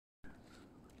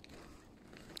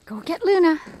Go get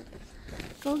Luna.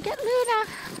 Go get Luna.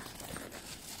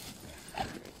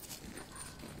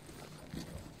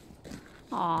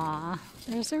 Aw,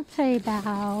 there's her play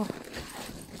bow.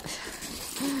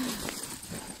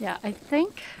 Yeah, I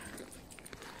think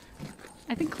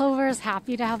Clover is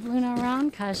happy to have Luna around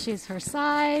because she's her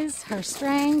size, her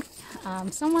strength,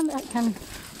 someone that can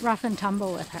rough and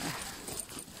tumble with her.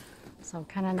 So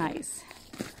kind of nice.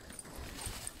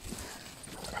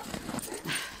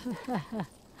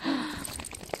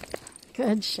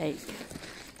 Good shake.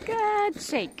 Good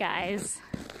shake, guys.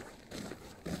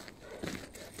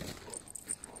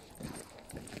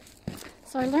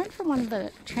 So I learned from one of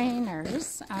the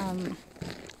trainers,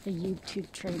 the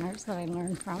YouTube trainers that I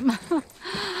learned from,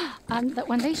 that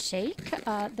when they shake,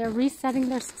 they're resetting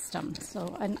their system.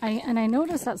 So, and I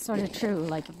noticed that's sort of true.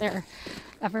 Like if they're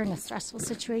ever in a stressful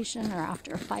situation, or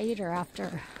after a fight, or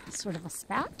after sort of a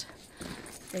spat,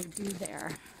 they do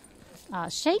their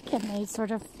shake, and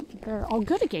they're all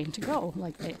good again to go.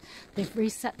 Like they've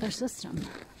reset their system.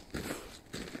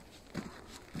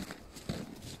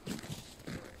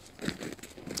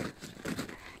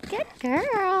 Good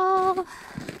girl.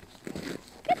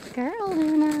 Good girl,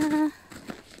 Luna.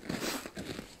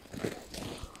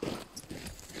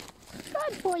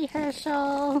 Good boy,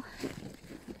 Herchel.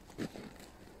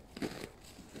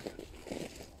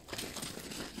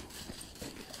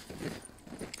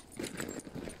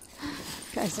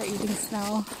 You guys are eating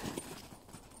snow.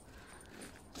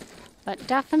 But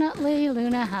definitely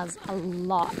Luna has a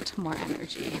lot more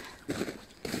energy.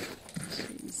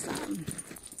 She's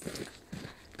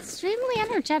extremely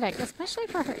energetic, especially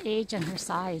for her age and her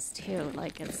size too.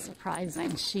 Like, it's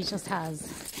surprising. She just has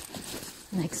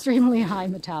an extremely high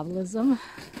metabolism.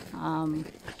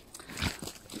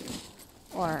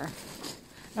 Or, I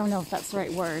don't know if that's the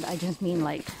right word. I just mean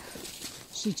like,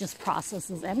 she just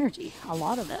processes energy, a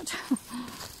lot of it.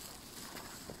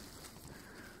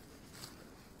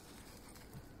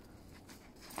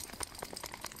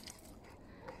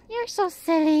 You're so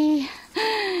silly.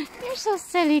 You're so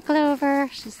silly, Clover.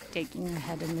 She's digging her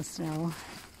head in the snow.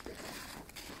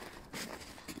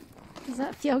 Does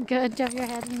that feel good to have your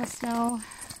head in the snow?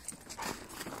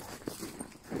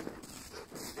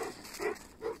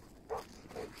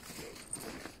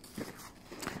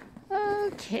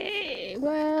 Okay,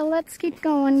 well, let's keep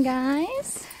going,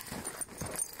 guys.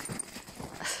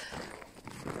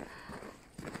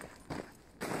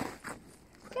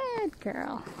 Good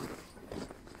girl.